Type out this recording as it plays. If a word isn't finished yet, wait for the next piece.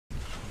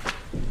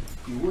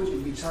If you would,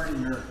 you'd be turning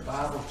your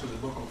Bibles to the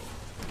book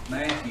of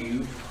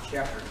Matthew,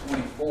 chapter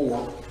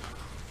 24.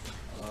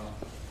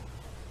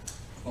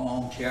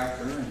 Long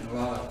chapter, and a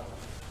lot of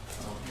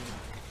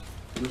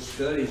good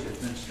studies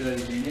have been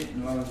studied in it,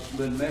 and a lot of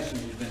good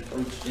messages have been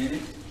preached in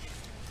it.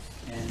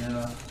 And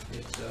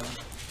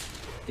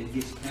it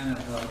gets kind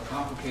of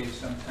complicated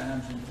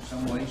sometimes in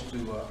some ways to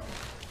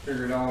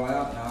figure it all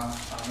out. And I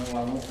know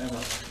I won't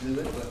ever do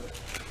it, but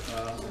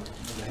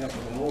with the help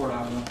of the Lord,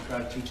 I'm going to try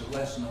to teach a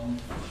lesson on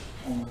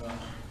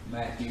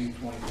Matthew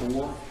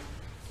 24,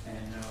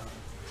 and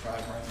try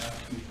to bring out a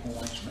few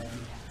points,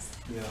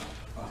 maybe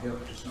I'll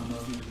help to some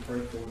of you to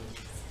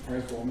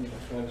pray for me.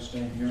 I try to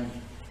stand here and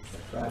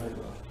try to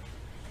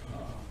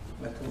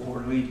let the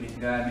Lord lead me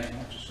and guide me in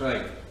what to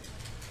say.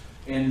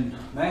 In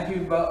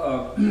Matthew's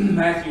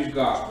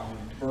Gospel,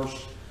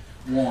 verse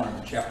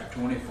 1, chapter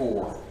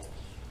 24,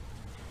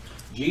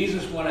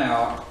 Jesus went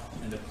out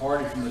and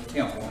departed from the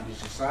temple, and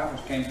his disciples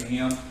came to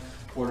him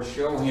to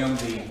show him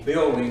the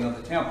building of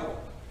the temple.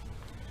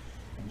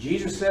 And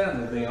Jesus said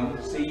unto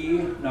them, See ye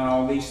not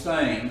all these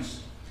things?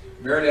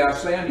 Verily I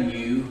say unto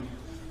you,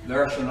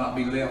 there shall not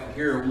be left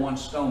here one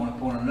stone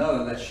upon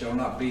another that shall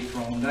not be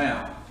thrown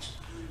down.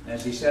 And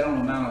as he sat on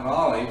the Mount of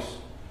Olives,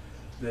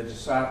 the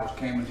disciples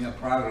came unto him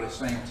privately,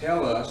 saying,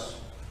 Tell us,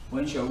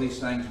 when shall these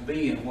things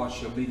be, and what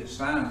shall be the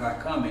sign of thy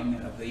coming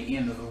and of the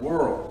end of the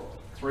world?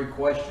 3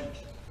 questions.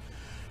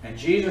 And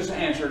Jesus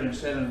answered and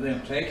said unto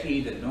them, Take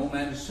heed that no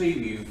man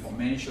deceive you, for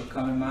many shall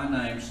come in my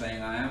name,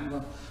 saying,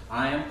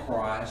 I am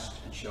Christ,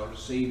 and shall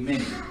deceive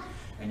many.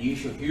 And ye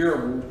shall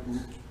hear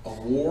of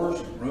wars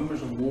and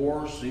rumors of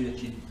wars. See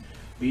that ye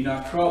be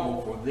not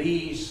troubled,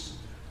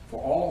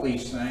 for all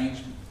these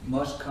things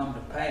must come to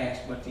pass,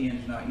 but the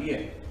end is not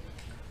yet.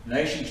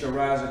 Nation shall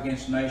rise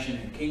against nation,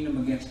 and kingdom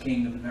against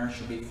kingdom, and there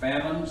shall be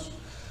famines,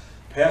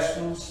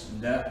 pestilence,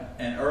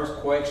 and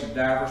earthquakes in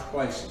divers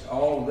places.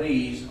 All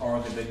these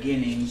are the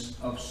beginnings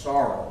of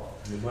sorrow.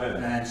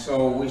 Amen. And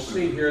so we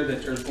see here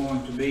that there's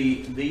going to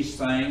be these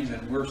things,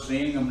 and we're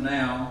seeing them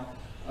now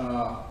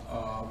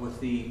with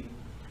the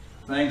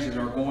things that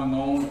are going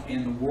on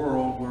in the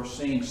world. We're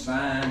seeing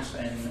signs,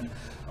 and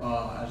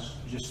I was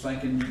just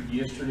thinking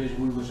yesterday as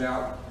we was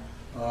out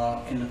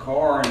in the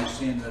car and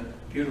seeing the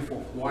beautiful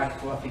white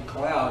fluffy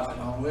clouds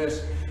and all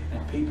this,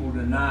 and people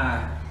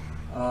deny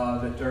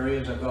that there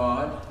is a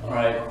God.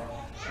 Right.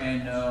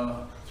 And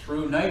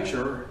through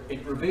nature,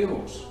 it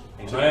reveals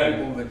to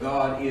people that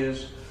God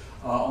is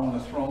on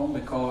the throne,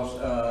 because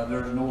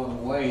there's no other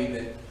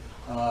way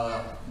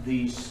that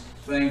these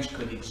things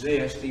could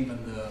exist, even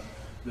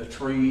the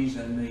trees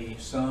and the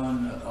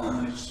sun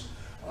on its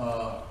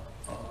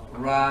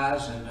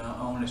rise and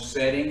on its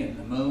setting, and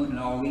the moon and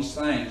all these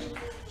things.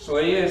 So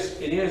it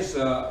is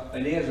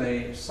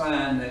a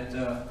sign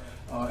that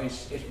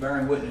it's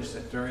bearing witness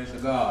that there is a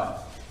God.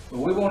 But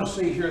we want to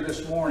see here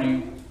this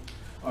morning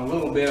a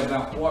little bit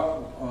about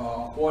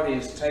what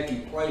is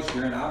taking place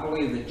here, and I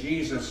believe that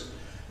Jesus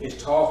is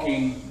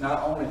talking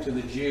not only to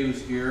the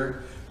Jews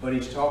here, but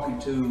he's talking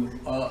to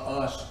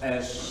us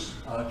as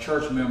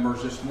church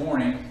members this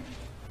morning,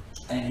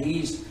 and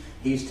he's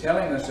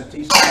telling us that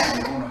these things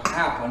are going to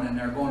happen, and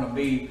they're going to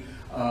be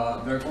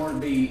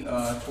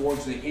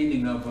towards the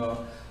ending of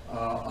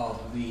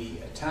the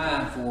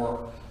time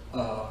for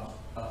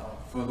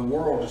the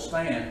world to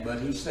stand. But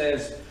he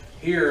says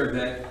here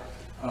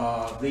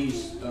that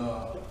these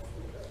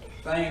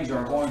things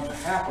are going to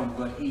happen,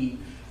 but he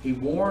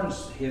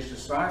warns his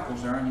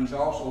disciples there, and he's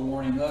also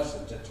warning us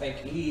to take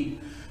heed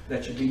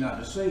that you be not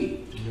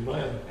deceived.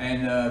 Amen.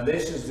 And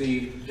this is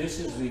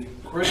the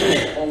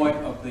critical point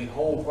of the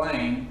whole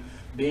thing,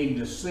 being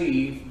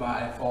deceived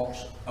by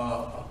false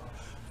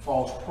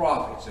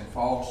prophets and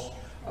false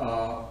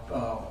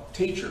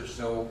teachers.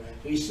 So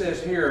he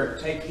says here,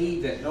 take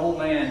heed that no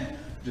man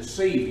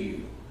deceive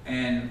you,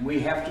 and we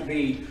have to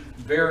be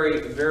very,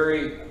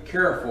 very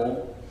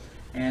careful.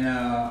 And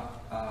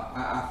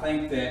I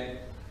think that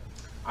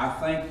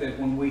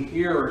when we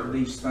hear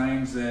these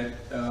things that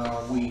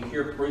we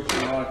hear preached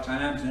a lot of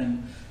times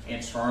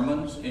in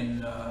sermons,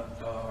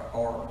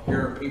 or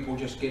hear people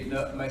just getting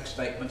up and make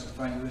statements and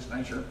things of this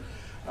nature,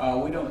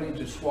 we don't need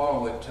to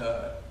swallow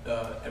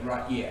it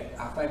right yet.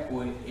 I think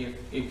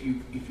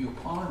if you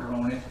ponder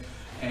on it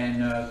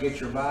and get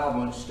your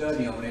Bible and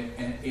study on it,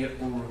 and it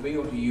will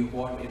reveal to you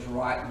what is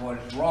right and what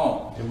is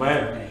wrong.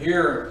 Amen. And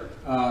here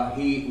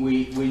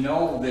we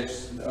know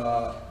this,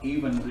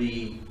 even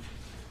the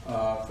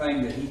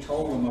thing that he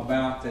told them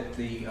about, that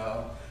the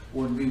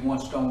wouldn't be one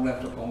stone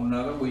left upon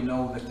another. We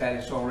know that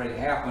has already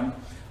happened,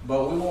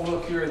 but we want to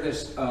look here at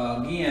this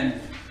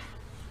again.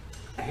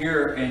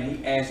 Here,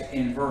 and as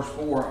in verse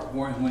 4,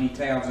 when he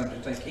tells them to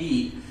take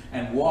heed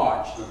and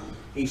watch,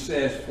 he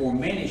says, For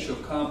many shall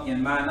come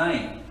in my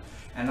name.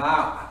 And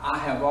I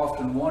have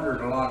often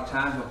wondered a lot of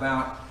times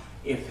about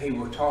if he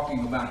were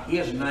talking about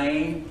his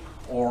name,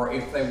 or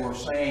if they were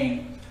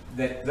saying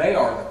that they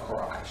are the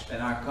Christ.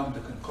 And I come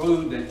to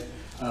conclude that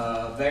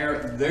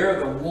they're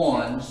the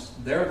ones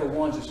that are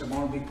going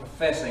to be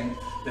professing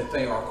that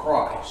they are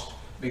Christ.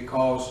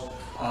 because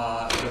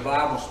the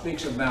Bible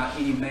speaks about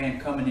any man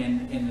coming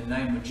in the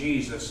name of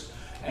Jesus.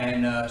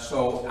 And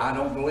so I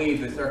don't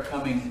believe that they're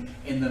coming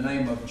in the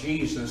name of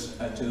Jesus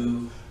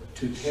to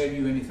tell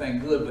you anything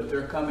good, but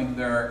they're coming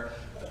there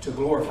to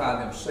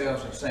glorify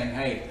themselves and saying,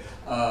 hey,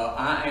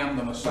 I am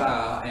the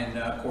Messiah. And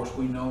of course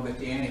we know that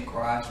the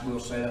Antichrist will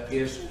set up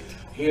his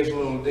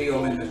little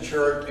deal in the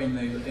church, in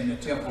the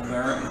temple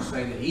there, and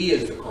say that he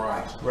is the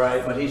Christ.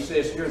 Right. But he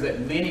says here that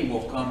many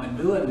will come and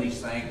doing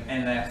these things,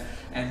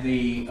 and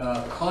the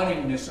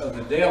cunningness of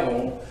the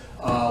devil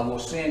will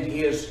send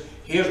his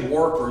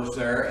workers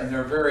there, and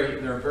they're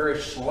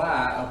very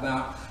sly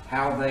about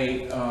how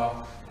they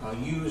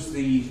use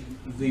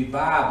the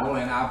Bible,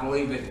 and I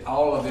believe that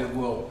all of it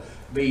will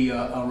be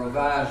a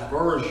revised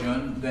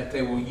version that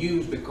they will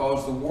use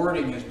because the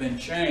wording has been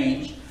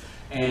changed.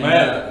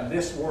 And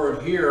this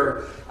word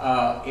here,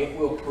 it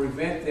will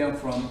prevent them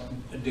from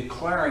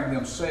declaring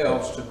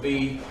themselves to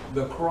be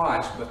the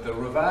Christ. But the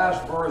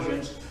revised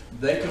versions,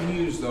 they can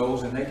use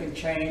those, and they can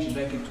change, and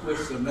they can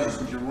twist the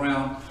message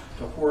around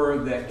to where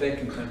that they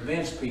can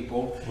convince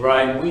people.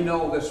 Right. And we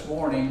know this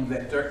morning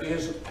that there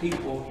is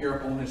people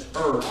here on this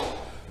earth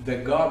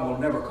that God will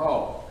never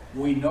call.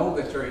 We know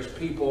that there is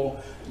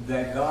people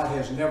that God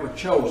has never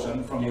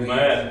chosen from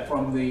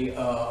the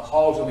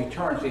halls of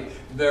eternity.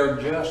 They're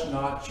just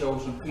not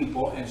chosen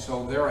people, and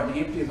so they're an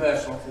empty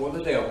vessel for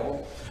the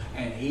devil,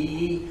 and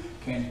he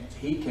can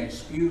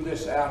spew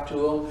this out to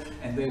them,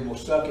 and they will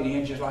suck it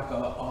in just like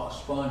a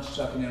sponge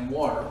sucking in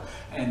water,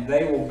 and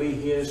they will be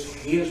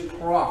his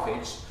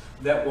prophets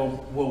that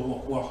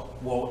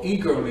will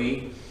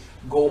eagerly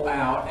go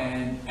out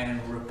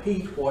and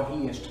repeat what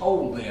he has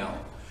told them.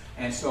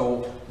 And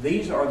so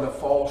these are the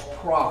false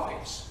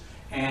prophets.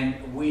 And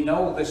we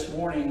know this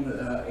morning,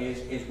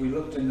 as we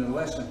looked in the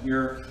lesson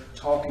here,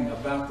 talking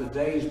about the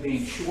days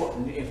being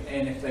shortened,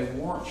 if they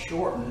weren't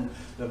shortened,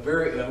 the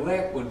very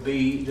elect would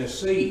be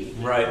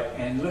deceived. Right.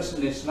 And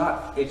listen, he's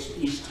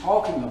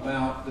talking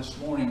about this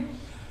morning,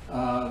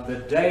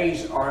 the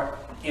days are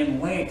in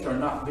length are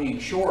not being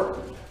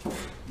shortened.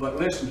 But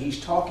listen,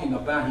 he's talking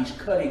about, he's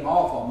cutting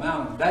off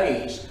amount of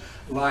days,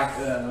 like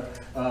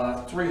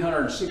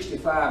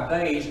 365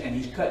 days, and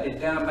he's cutting it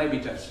down maybe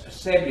to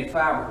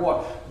 75 or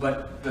what.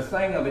 But the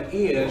thing of it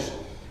is,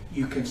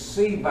 you can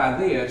see by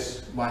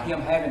this, by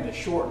him having to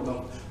shorten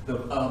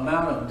the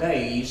amount of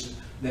days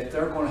that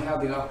they're going to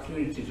have the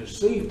opportunity to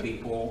deceive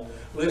people.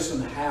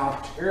 Listen how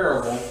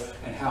terrible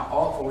and how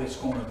awful it's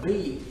going to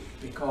be,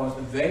 because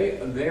they're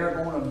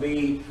going to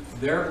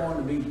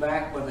be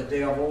backed by the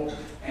devil,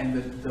 and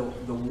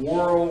the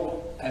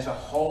world as a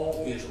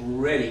whole is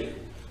ready.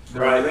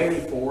 They're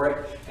ready for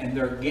it, and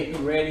they're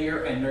getting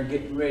readier, and they're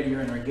getting readier,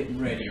 and they're getting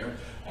readier.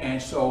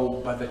 And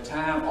so by the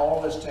time all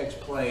this takes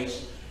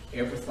place,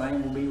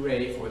 everything will be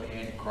ready for the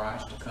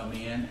Antichrist to come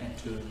in and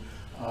to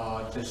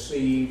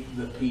deceive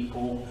the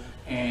people.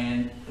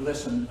 And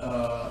listen,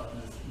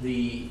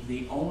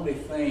 the only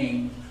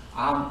thing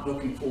I'm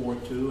looking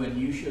forward to, and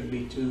you should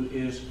be too,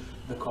 is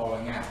the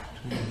calling out,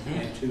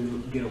 and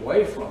to get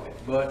away from it.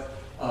 But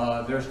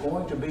there's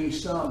going to be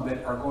some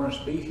that are going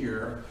to be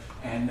here,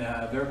 and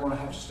they're going to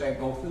have to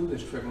go through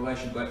this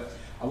tribulation. But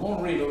I want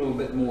to read a little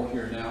bit more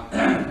here now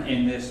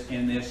in this,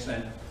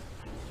 and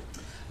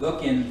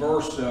look in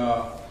verse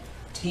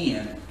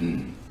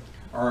 10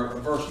 or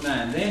verse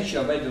 9. Then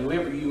shall they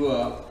deliver you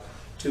up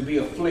to be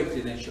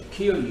afflicted, and shall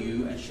kill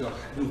you, and shall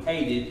be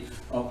hated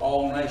of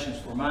all nations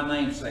for my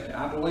name's sake. And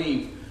I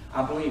believe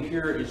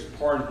here is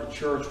part of the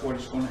church what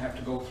it's going to have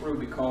to go through,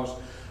 because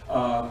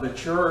the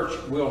church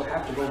will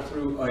have to go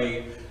through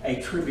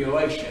a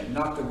tribulation,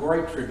 not the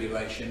great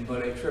tribulation,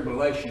 but a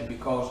tribulation,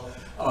 because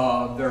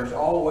there's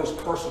always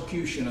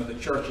persecution of the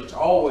church. It's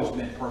always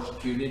been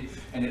persecuted,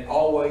 and it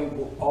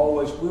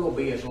always will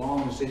be as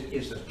long as it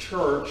is a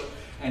church,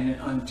 and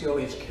until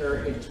it's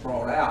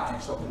brought out.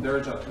 And so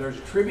there's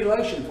a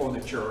tribulation for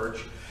the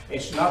church.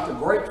 It's not the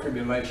great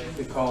tribulation,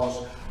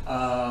 because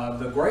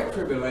the great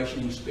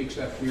tribulation he speaks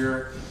of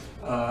here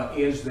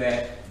is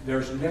that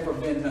there's never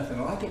been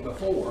nothing like it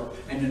before,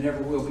 and there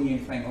never will be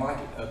anything like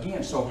it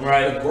again. So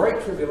the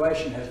great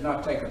tribulation has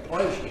not taken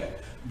place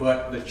yet.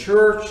 But the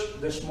church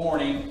this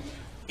morning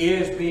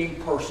is being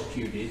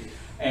persecuted,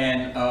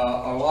 and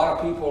a lot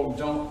of people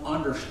don't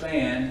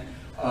understand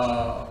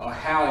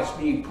how it's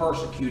being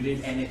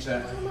persecuted, and it's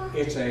an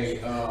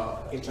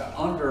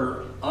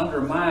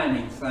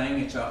undermining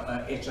thing.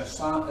 It's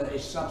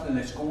something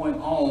that's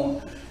going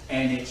on,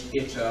 and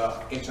it's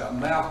a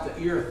mouth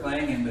to ear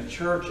thing, and the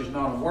church is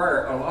not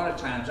aware a lot of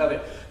times of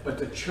it. But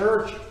the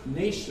church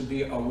needs to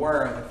be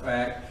aware of the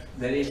fact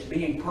that it's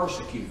being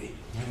persecuted.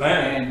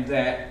 Amen. And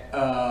that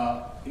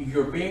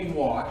you're being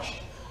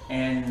watched,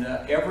 and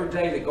every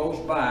day that goes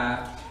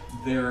by,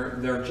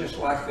 they're just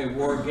like they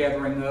were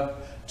gathering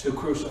up to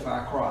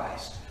crucify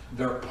Christ.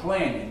 They're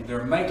planning,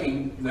 they're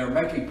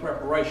making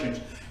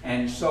preparations,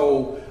 and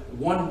so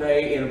one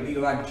day it'll be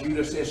like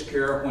Judas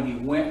Iscariot when he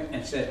went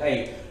and said,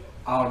 "Hey,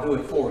 I'll do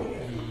it for you."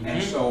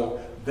 And so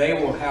they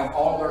will have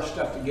all their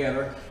stuff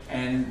together,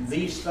 and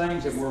these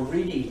things that we're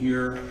reading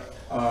here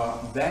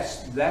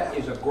that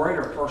is a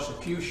greater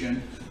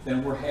persecution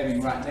than we're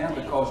having right now,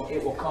 because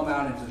it will come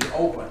out into the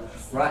open.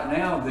 Right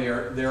now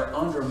they're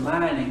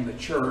undermining the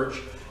church,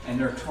 and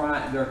they're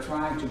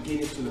trying to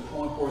get it to the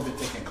point where that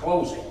they can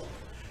close it.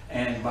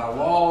 And by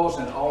laws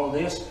and all of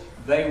this,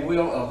 they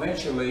will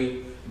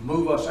eventually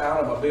move us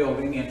out of a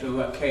building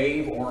into a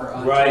cave or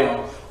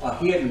into a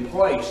hidden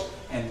place.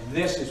 And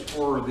this is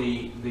where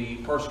the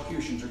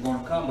persecutions are going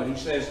to come. But he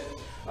says,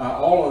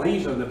 all of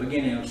these are the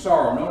beginning of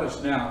sorrow.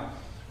 Notice now,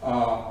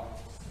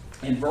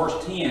 in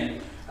verse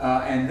 10,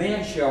 and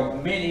then shall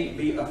many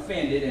be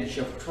offended, and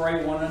shall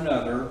betray one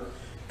another,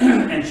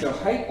 and shall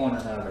hate one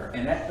another.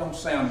 And that don't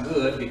sound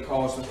good,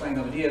 because the thing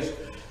of it is,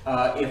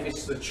 if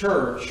it's the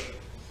church,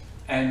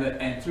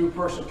 and through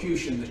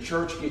persecution the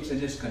church gets in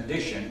this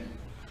condition,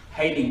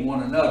 hating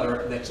one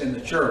another that's in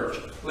the church.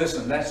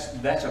 Listen, that's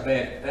a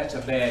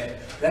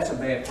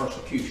bad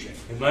persecution.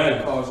 Amen.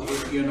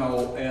 Because you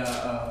know,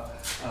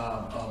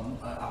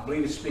 I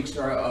believe it speaks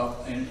there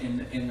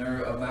in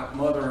there about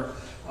mother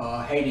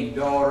hating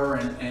daughter,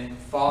 and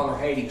father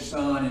hating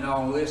son, and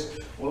all this.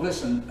 Well,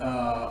 listen,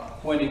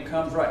 when it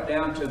comes right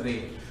down to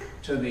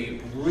the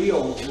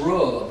real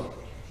rub,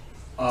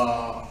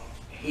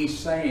 he's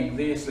saying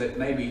this, that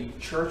maybe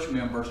church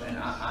members, and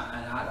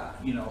I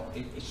you know,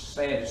 it's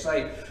sad to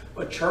say,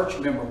 but church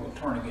member will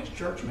turn against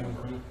church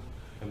member.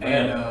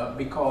 And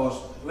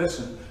because,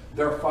 listen,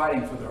 they're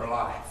fighting for their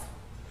life.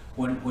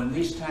 When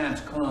these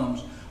times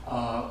comes,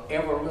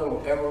 every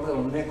little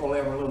nickel,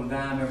 every little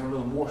dime, every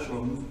little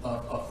morsel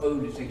of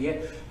food that they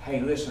get,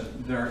 hey,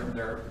 listen,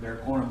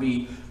 they're going to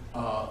be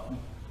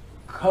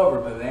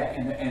covered by that,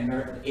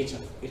 and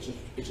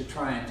it's a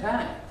trying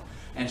time.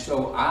 And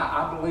so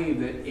I believe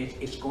that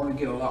it's going to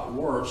get a lot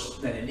worse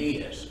than it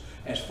is,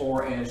 as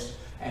far as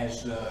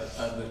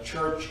the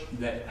church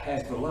that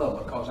has the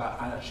love, because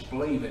I just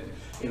believe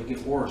it'll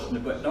get worse.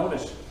 But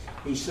notice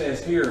he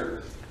says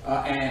here,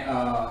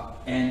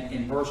 and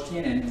in verse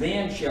 10, and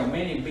then shall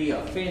many be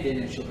offended,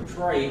 and shall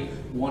betray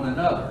one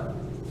another,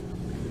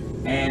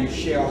 and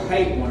shall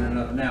hate one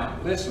another. Now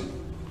listen,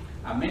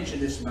 I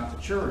mentioned this about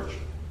the church,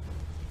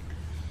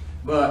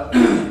 but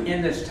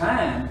in this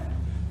time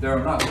there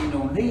will not be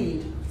no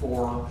need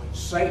for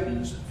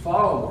Satan's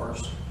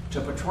followers to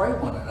betray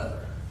one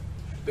another,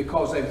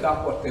 because they've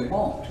got what they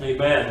want.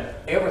 Amen.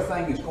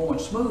 Everything is going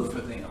smooth for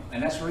them,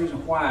 and that's the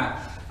reason why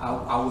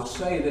I would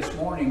say this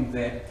morning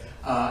that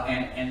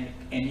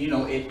and you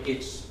know,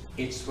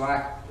 it's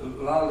like a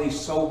lot of these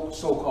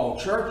so-called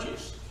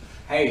churches.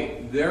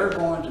 Hey, they're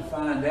going to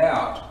find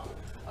out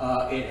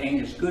it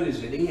ain't as good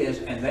as it is,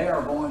 and they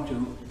are going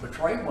to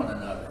betray one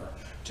another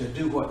to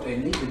do what they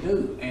need to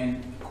do.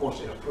 And of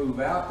course, it'll prove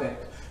out that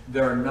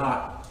they're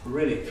not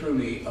really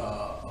truly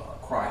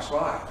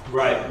Christ-like.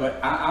 Right. But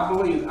I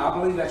believe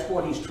that's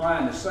what he's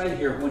trying to say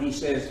here when he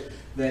says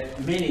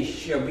that many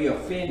shall be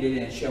offended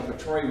and shall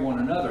betray one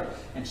another.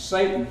 And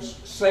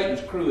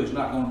Satan's crew is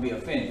not going to be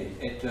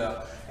offended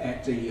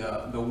at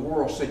the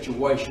world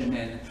situation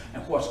and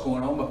what's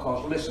going on,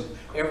 because listen,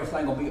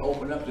 everything will be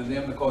opened up to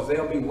them, because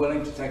they'll be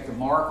willing to take the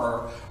mark,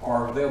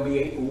 or they'll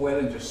be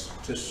willing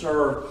to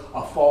serve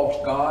a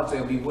false god.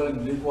 They'll be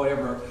willing to do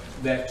whatever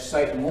that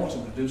Satan wants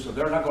them to do, so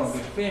they're not going to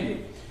be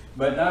offended.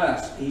 But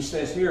notice, he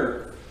says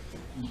here,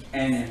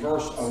 and in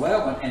verse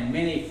 11, and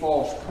many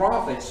false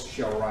prophets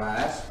shall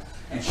rise,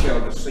 and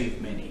shall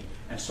deceive many.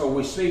 And so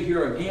we see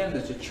here again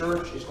that the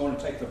church is going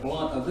to take the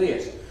blunt of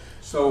this.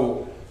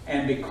 So,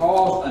 and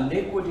because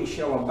iniquity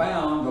shall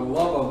abound, the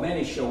love of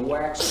many shall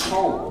wax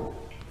cold.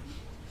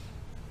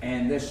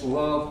 And this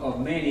love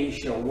of many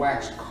shall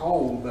wax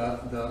cold.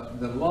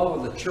 The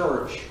love of the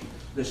church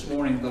this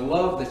morning, the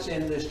love that's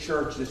in this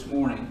church this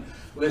morning,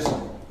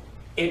 listen,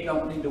 it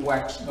don't need to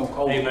wax no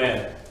colder.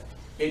 Amen.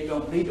 It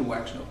don't need to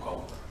wax no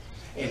colder.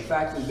 In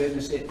fact, in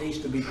business, it needs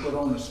to be put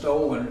on the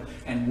stove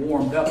and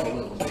warmed up a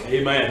little bit.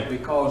 Amen.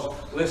 Because,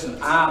 listen,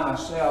 I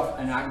myself,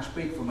 and I can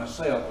speak for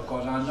myself,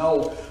 because I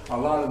know a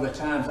lot of the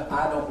times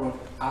I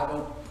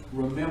don't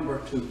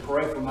remember to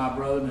pray for my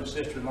brothers and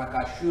sisters like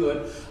I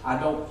should. A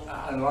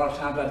lot of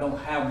times I don't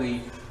have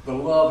the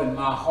love in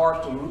my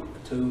heart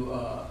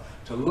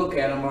to look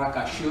at them like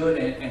I should,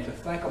 and to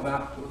think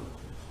about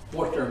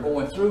what they're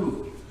going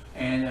through.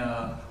 And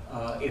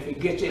if it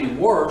gets any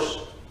worse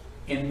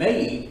in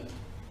me,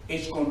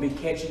 it's going to be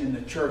catching in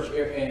the church,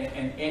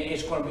 and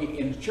it's going to be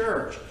in the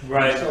church.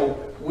 Right. So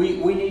we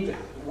need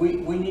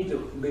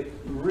to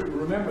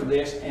remember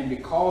this. And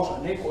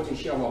because iniquity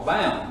shall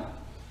abound,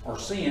 or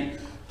sin,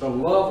 the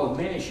love of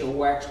many shall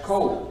wax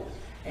cold.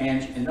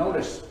 And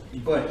notice,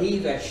 but he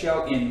that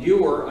shall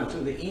endure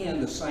unto the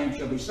end, the same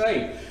shall be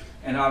saved.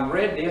 And I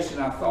read this,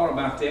 and I thought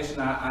about this,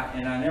 and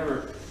I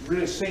never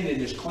really seen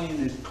it as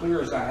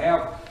clear as I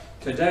have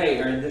today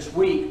or this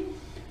week.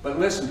 But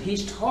listen,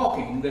 he's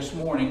talking this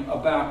morning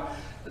about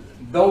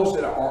those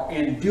that are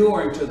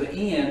enduring to the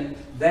end.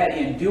 That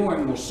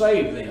enduring will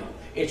save them.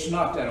 It's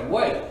not that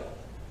way.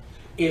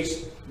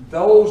 It's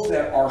those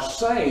that are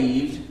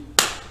saved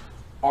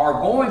are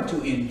going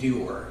to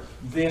endure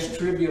this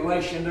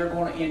tribulation. They're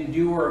going to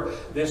endure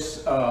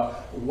this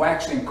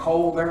waxing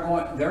cold. They're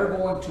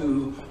going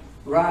to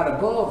ride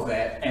above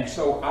that. And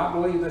so I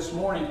believe this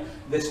morning,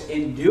 this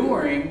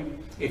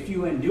enduring, if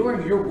you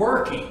enduring, you're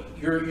working.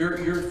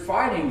 You're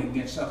fighting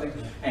against something.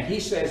 And he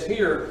says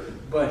here,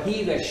 but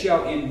he that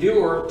shall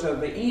endure to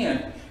the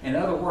end. In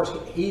other words,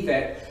 he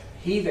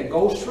that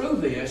goes through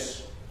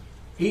this,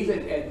 he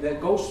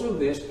that goes through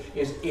this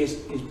is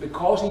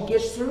because he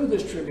gets through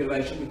this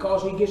tribulation,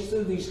 because he gets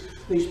through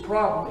these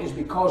problems, is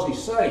because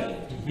he's saved.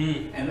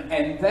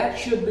 And that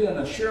should be an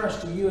assurance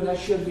to you, and that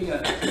should be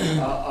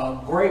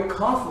a great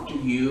comfort to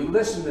you.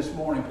 Listen this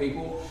morning,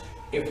 people.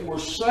 If we're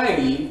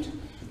saved,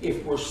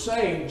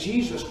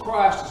 Jesus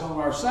Christ is on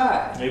our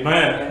side.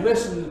 Amen. And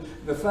listen,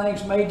 the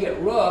things may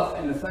get rough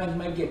and the things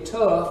may get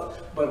tough,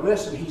 but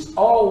listen, he's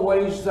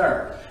always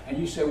there. And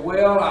you say,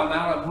 well, I'm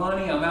out of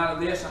money, I'm out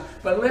of this.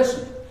 But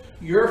listen,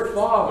 your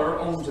Father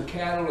owns the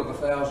cattle of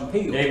 1,000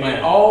 hills. Amen.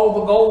 And all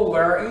the gold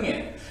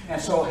therein. And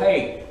so,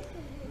 hey,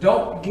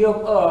 don't give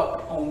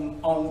up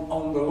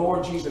on the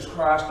Lord Jesus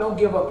Christ. Don't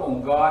give up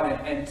on God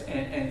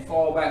and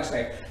fall back and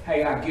say,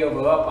 hey, I give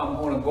up. I'm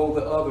going to go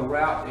the other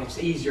route. It's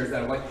easier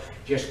that way.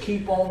 Just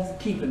keep on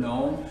keeping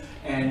on,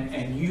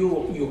 and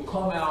you'll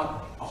come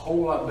out a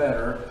whole lot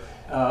better.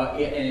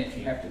 And if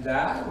you have to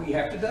die, we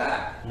have to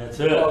die. That's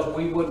it. Because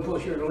we wouldn't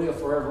push here to live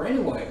forever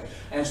anyway.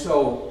 And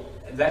so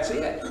that's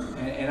it.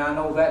 And I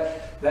know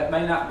that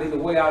may not be the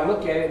way I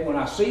look at it when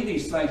I see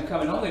these things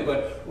coming on me,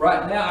 but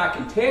right now I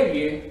can tell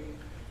you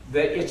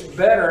that it's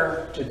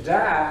better to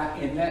die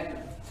in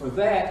that for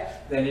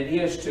that than it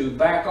is to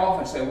back off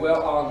and say,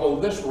 well, I'll go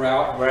this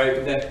route,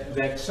 right,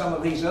 that some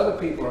of these other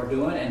people are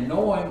doing, and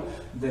knowing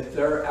that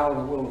they're out of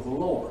the will of the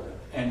Lord.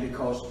 And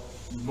because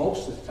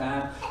most of the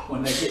time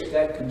when they get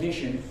that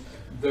condition,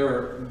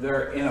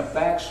 they're in a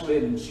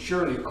backslidden,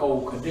 surely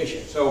cold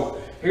condition.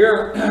 So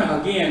here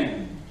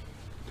again,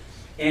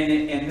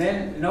 and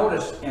then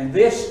notice, and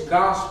this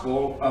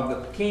gospel of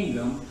the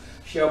kingdom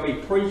shall be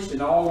preached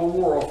in all the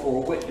world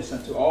for a witness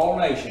unto all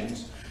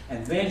nations,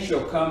 and then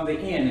shall come the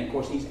end. And of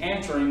course, he's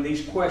answering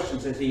these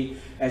questions as he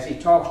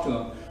talks to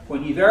them.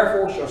 When ye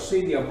therefore shall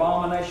see the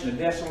abomination of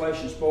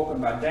desolation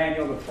spoken by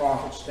Daniel the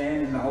prophet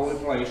stand in the holy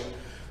place,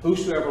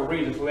 whosoever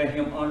readeth, let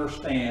him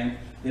understand.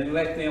 Then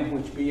let them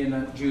which be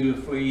in Judah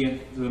flee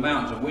into the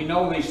mountains. And we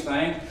know these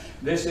things.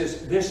 This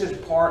is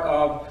part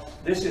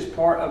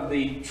of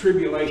the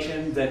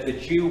tribulation that the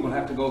Jew will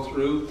have to go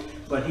through.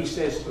 But he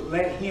says,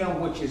 let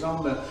him which is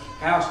on the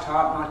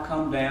housetop not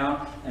come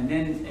down. And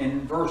then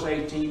in verse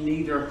 18,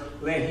 neither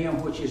let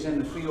him which is in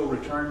the field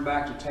return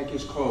back to take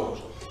his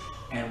clothes.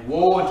 And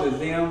woe unto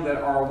them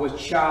that are with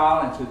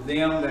child, and to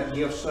them that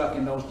give suck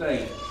in those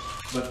days.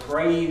 But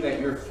pray ye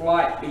that your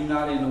flight be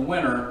not in the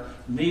winter,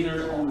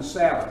 neither on the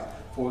Sabbath.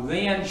 For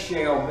then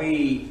shall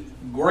be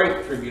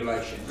great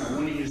tribulation. And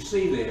when you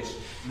see this,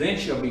 then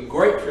shall be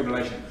great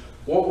tribulation.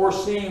 What we're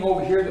seeing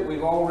over here that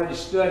we've already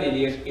studied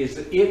is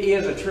that it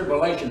is a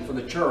tribulation for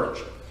the church.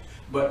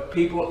 But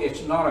people,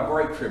 it's not a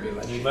great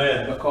tribulation.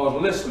 Amen.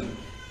 Because listen,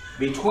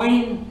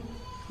 between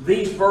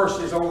these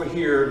verses over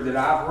here that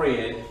I've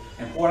read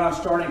and what I'm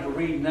starting to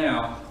read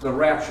now, the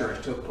rapture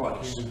has took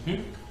place.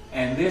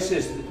 And this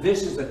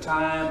is the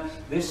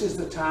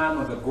time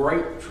of the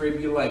great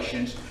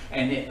tribulations.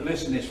 And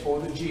listen, it's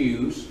for the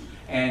Jews,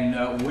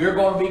 and we're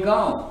going to be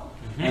gone.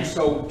 And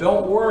so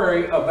don't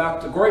worry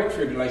about the great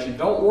tribulation.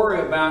 Don't worry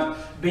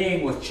about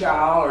being with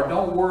child, or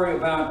don't worry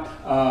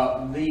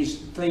about these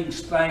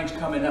things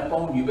coming up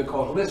on you.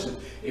 Because listen,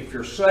 if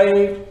you're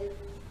saved,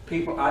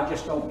 people, I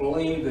just don't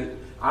believe that.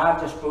 I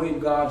just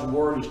believe God's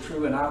word is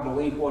true, and I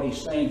believe what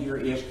he's saying here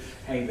is,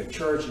 hey, the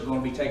church is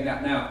going to be taken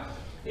out. Now,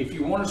 if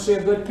you want to see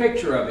a good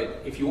picture of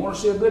it,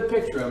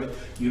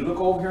 you look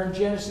over here in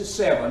Genesis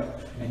 7,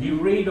 and you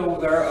read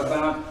over there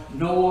about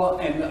Noah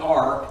and the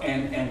ark,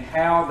 and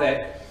how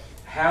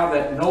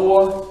that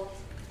Noah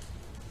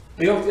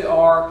built the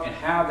ark, and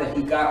how that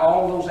he got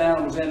all those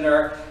animals in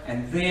there,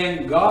 and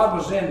then God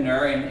was in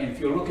there, and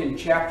if you look in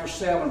chapter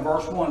 7,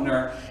 verse 1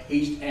 there,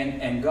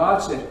 and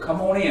God said,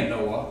 come on in,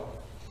 Noah.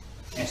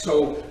 And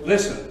so,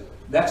 listen,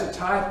 that's a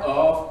type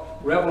of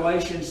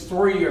Revelations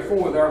 3 or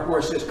 4 there, where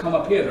it says, come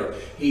up hither.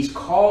 He's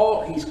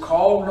called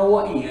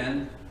Noah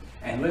in,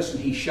 and listen,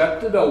 he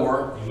shut the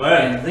door.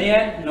 Amen. And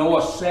then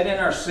Noah sat in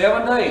there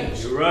 7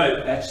 days. You're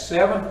right. That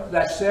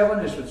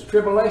seven is the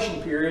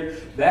tribulation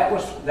period.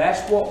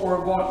 That's what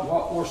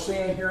we're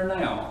seeing here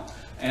now.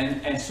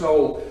 And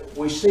so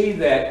we see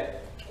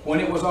that when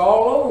it was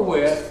all over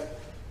with,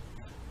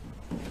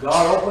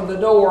 God opened the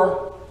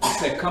door and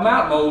said, come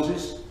out,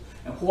 Moses.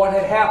 And what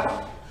had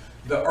happened?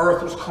 The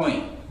earth was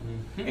clean.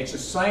 It's the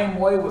same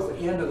way with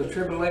the end of the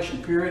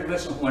tribulation period.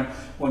 Listen,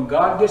 when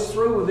God gets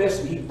through with this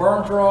and he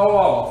burns her all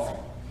off,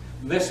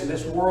 listen,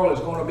 this world is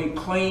going to be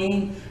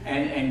clean.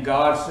 And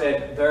God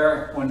said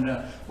there,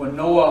 when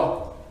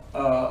Noah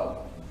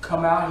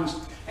come out,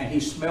 he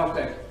smelt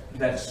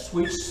that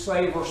sweet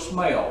savor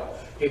smell.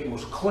 It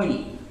was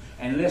clean.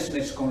 And listen,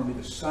 it's going to be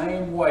the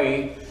same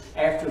way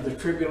after the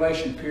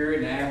tribulation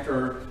period and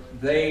after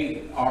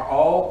they are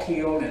all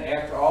killed, and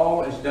after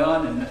all is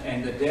done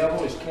and the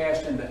devil is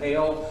cast into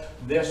hell,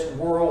 this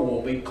world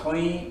will be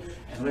clean.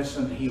 And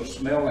listen, he'll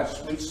smell that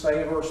sweet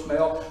savor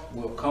smell.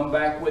 We'll come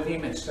back with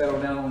him and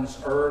settle down on this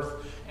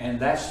earth. And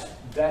that's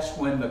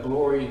when the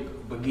glory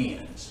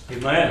begins.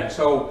 Amen.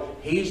 So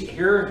he's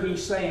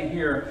saying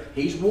here,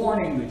 he's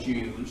warning the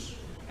Jews.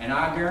 And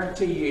I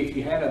guarantee you, if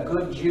you had a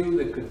good Jew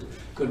that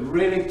could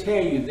really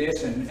tell you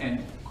this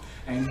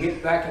and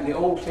get back in the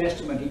Old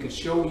Testament, he could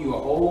show you a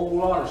whole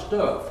lot of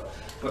stuff.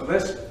 But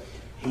listen,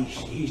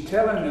 he's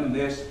telling them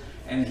this,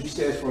 and he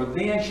says, "For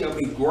then shall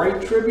be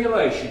great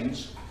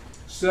tribulations,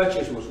 such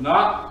as was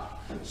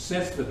not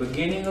since the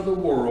beginning of the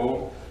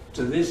world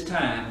to this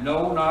time,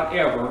 no, not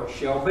ever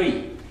shall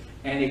be.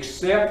 And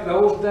except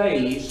those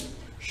days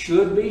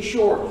should be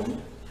shortened,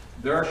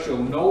 there shall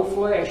no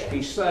flesh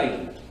be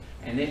saved."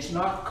 And it's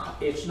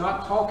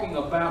not talking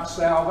about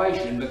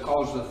salvation,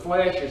 because the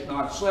flesh is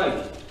not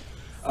saved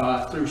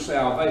through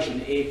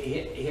salvation.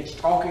 It's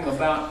talking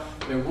about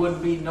there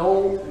would be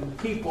no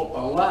people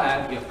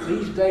alive if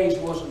these days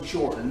wasn't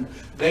shortened.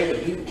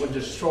 He would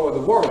destroy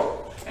the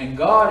world. And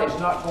God is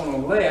not going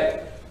to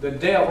let the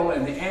devil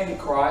and the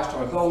Antichrist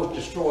or those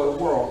destroy the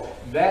world.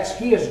 That's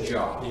his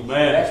job.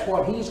 Amen. That's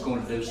what he's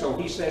going to do. So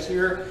he says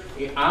here,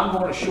 I'm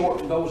going to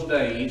shorten those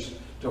days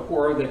to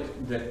where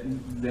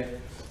that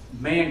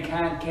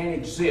mankind can't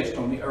exist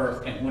on the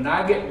earth. And when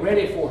I get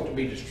ready for it to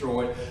be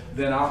destroyed,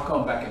 then I'll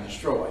come back and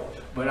destroy it.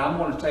 But I'm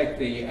going to take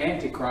the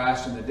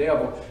Antichrist and the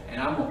devil,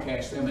 and I'm going to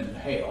cast them into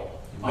hell,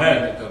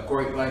 into the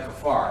great lake of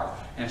fire.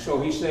 And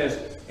so he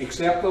says,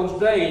 except those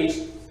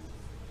days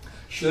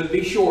should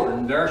be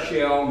shortened, there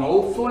shall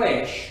no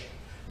flesh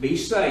be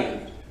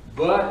saved.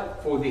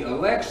 But for the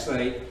elect's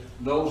sake,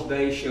 those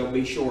days shall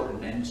be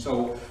shortened. And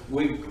so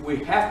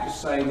we have to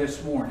say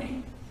this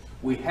morning,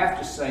 we have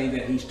to say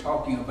that he's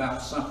talking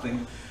about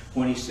something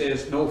when he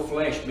says no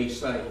flesh be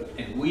saved.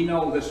 And we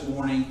know this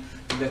morning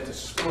that the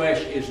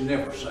flesh is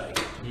never saved.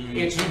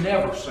 It's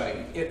never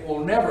saved. It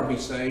will never be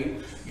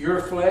saved.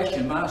 Your flesh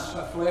and my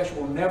flesh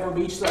will never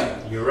be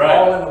saved. You're right.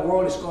 All in the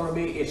world it's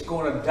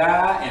going to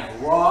die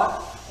and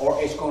rot,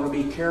 or it's going to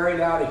be carried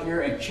out of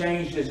here and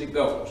changed as it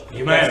goes.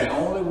 Amen. That's the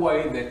only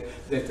way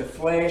that the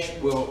flesh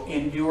will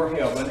endure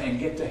heaven and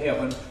get to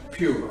heaven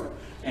pure.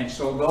 And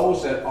so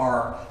those that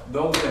are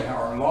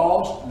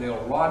lost,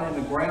 they'll rot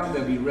in the ground,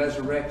 they'll be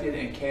resurrected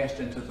and cast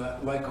into the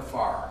lake of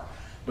fire.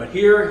 But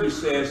here he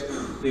says,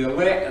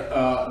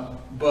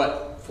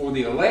 but for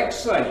the elect's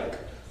sake,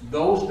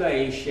 those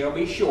days shall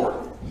be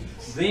shortened.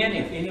 Then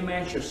if any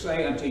man shall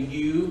say unto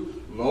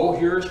you, Lo,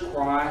 here is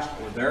Christ,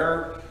 or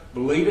there,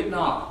 believe it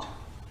not.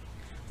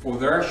 For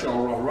there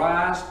shall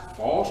arise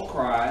false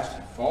Christ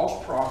and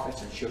false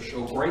prophets, and shall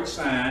show great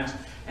signs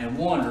and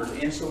wonders,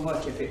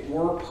 insomuch if it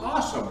were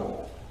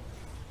possible,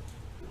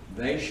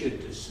 they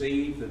should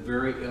deceive the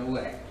very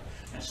elect.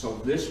 And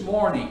so this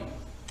morning,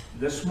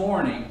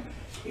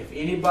 if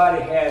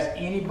anybody has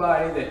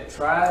anybody that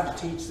tried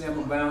to teach them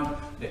about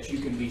that you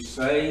can be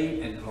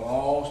saved and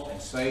lost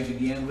and saved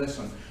again,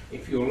 listen,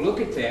 if you'll look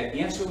at that,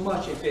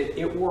 insomuch if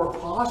it were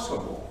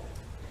possible,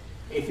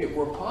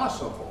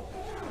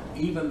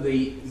 even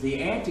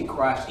the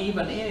Antichrist,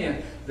 even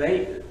in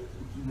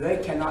they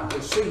cannot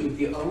deceive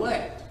the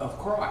elect of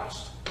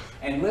Christ.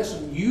 And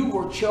listen, you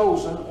were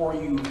chosen, or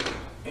you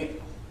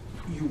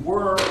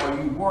were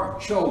or you weren't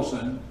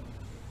chosen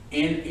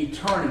in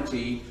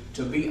eternity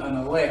to be an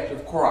elect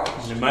of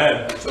Christ.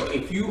 Amen. So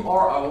if you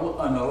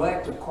are an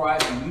elect of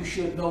Christ, and you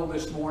should know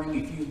this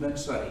morning if you've been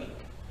saved,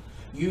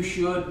 you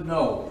should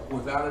know,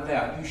 without a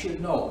doubt, you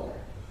should know.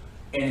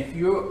 And if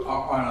you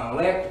are an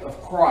elect of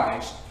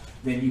Christ,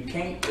 then you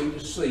can't be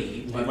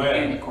deceived by the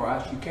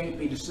Antichrist. You can't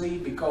be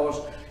deceived,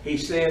 because he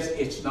says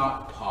it's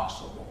not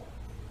possible.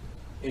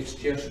 It's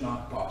just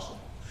not possible.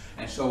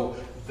 And so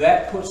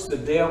that puts the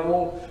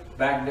devil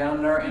back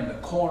down there in the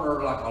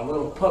corner like a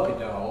little puppy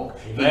dog.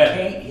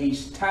 Amen.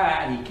 He's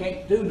tied. He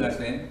can't do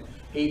nothing.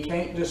 He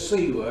can't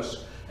deceive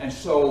us. And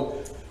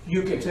so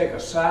you can take a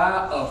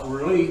sigh of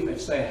relief and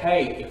say,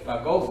 hey, if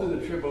I go through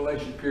the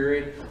tribulation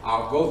period,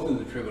 I'll go through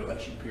the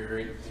tribulation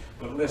period.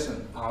 But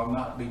listen, I'll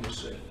not be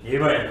deceived.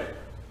 Amen.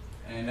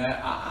 And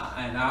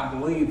I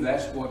believe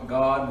that's what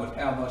God would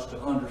have us to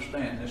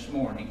understand this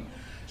morning.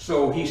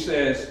 So he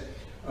says,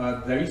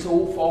 these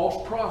old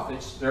false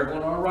prophets, they're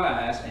going to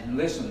arise. And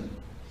listen,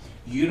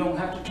 you don't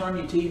have to turn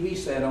your TV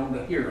set on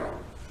to hear them.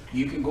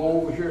 You can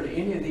go over here to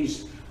any of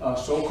these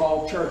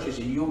so-called churches,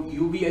 and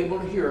you'll be able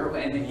to hear them,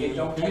 and it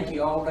don't take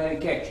you all day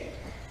to catch it.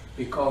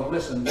 Because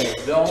listen, they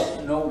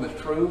don't know the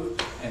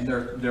truth, and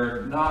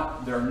they're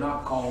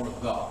not called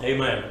of God.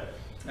 Amen.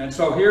 And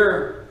so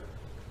here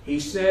he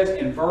says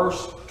in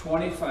verse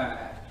 25,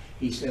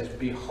 he says,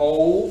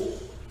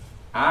 Behold,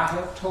 I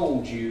have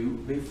told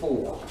you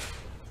before.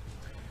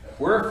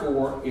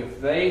 Wherefore, if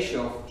they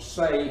shall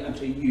say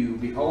unto you,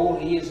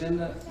 Behold, he is in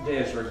the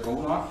desert, go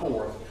not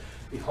forth.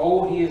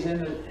 Behold, he is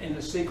in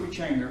the secret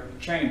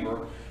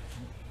chamber,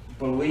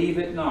 believe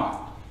it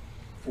not.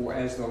 For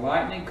as the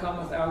lightning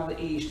cometh out of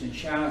the east and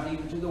shineth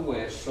even to the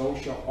west, so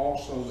shall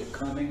also the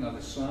coming of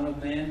the Son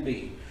of Man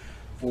be.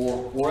 For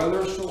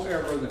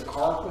whithersoever the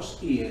carcass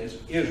is,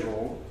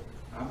 Israel,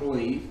 I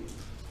believe,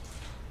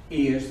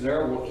 is,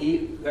 there will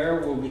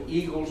the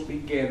eagles be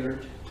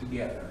gathered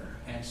together.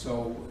 And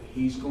so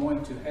he's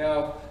going to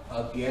have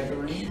a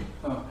gathering.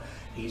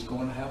 He's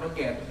going to have a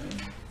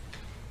gathering.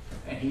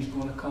 And he's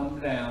going to come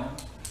down,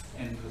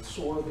 and with the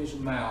sword of his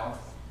mouth,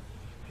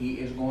 he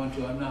is going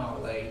to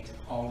annihilate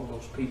all of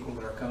those people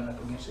that are coming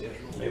up against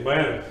Israel.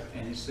 Amen.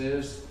 And it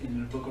says in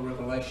the book of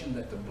Revelation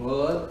that the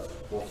blood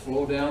will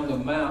flow down the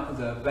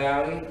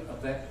valley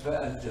of that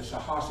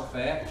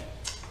Jehoshaphat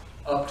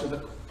up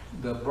to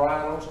the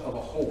bridles of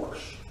a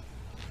horse.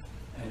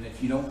 And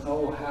if you don't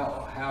know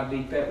how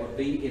deep that would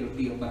be, it'll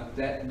be about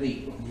that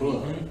deep of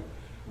blood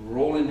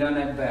rolling down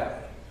that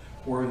valley,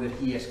 where that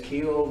he has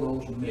killed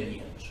those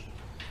millions.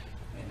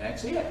 And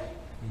that's it.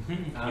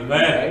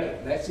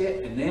 Amen. That's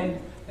it.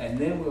 And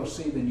then we'll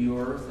see the new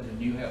earth and the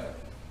new heaven.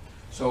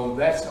 So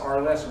that's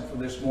our lesson for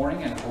this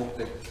morning, and I hope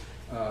that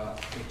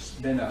it's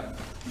been an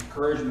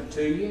encouragement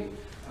to you.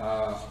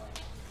 I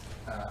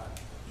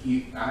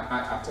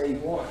tell you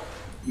what,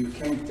 you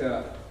can't.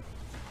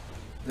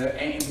 There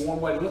ain't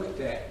one way to look at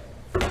that,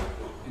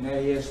 and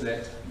that is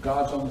that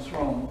God's on the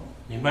throne.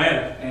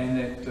 Amen. And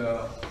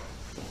that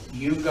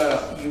you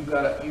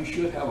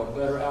should have a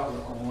better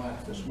outlook on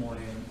life this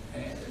morning,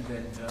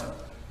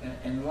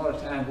 and a lot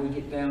of times we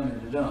get down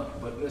in the dump.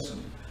 But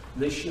listen,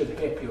 this should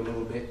help you a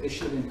little bit. This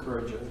should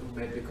encourage you a little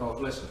bit, because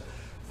listen,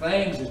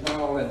 things is not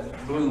all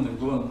that gloom and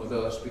gloom with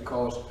us,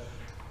 because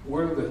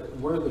we're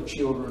the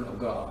children of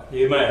God.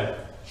 Amen.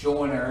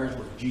 Joint heirs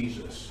with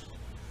Jesus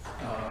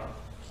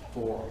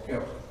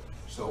forever.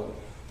 So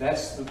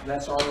that's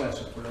our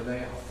lesson for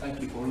today.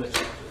 Thank you for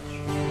listening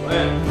to us.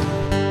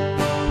 Amen.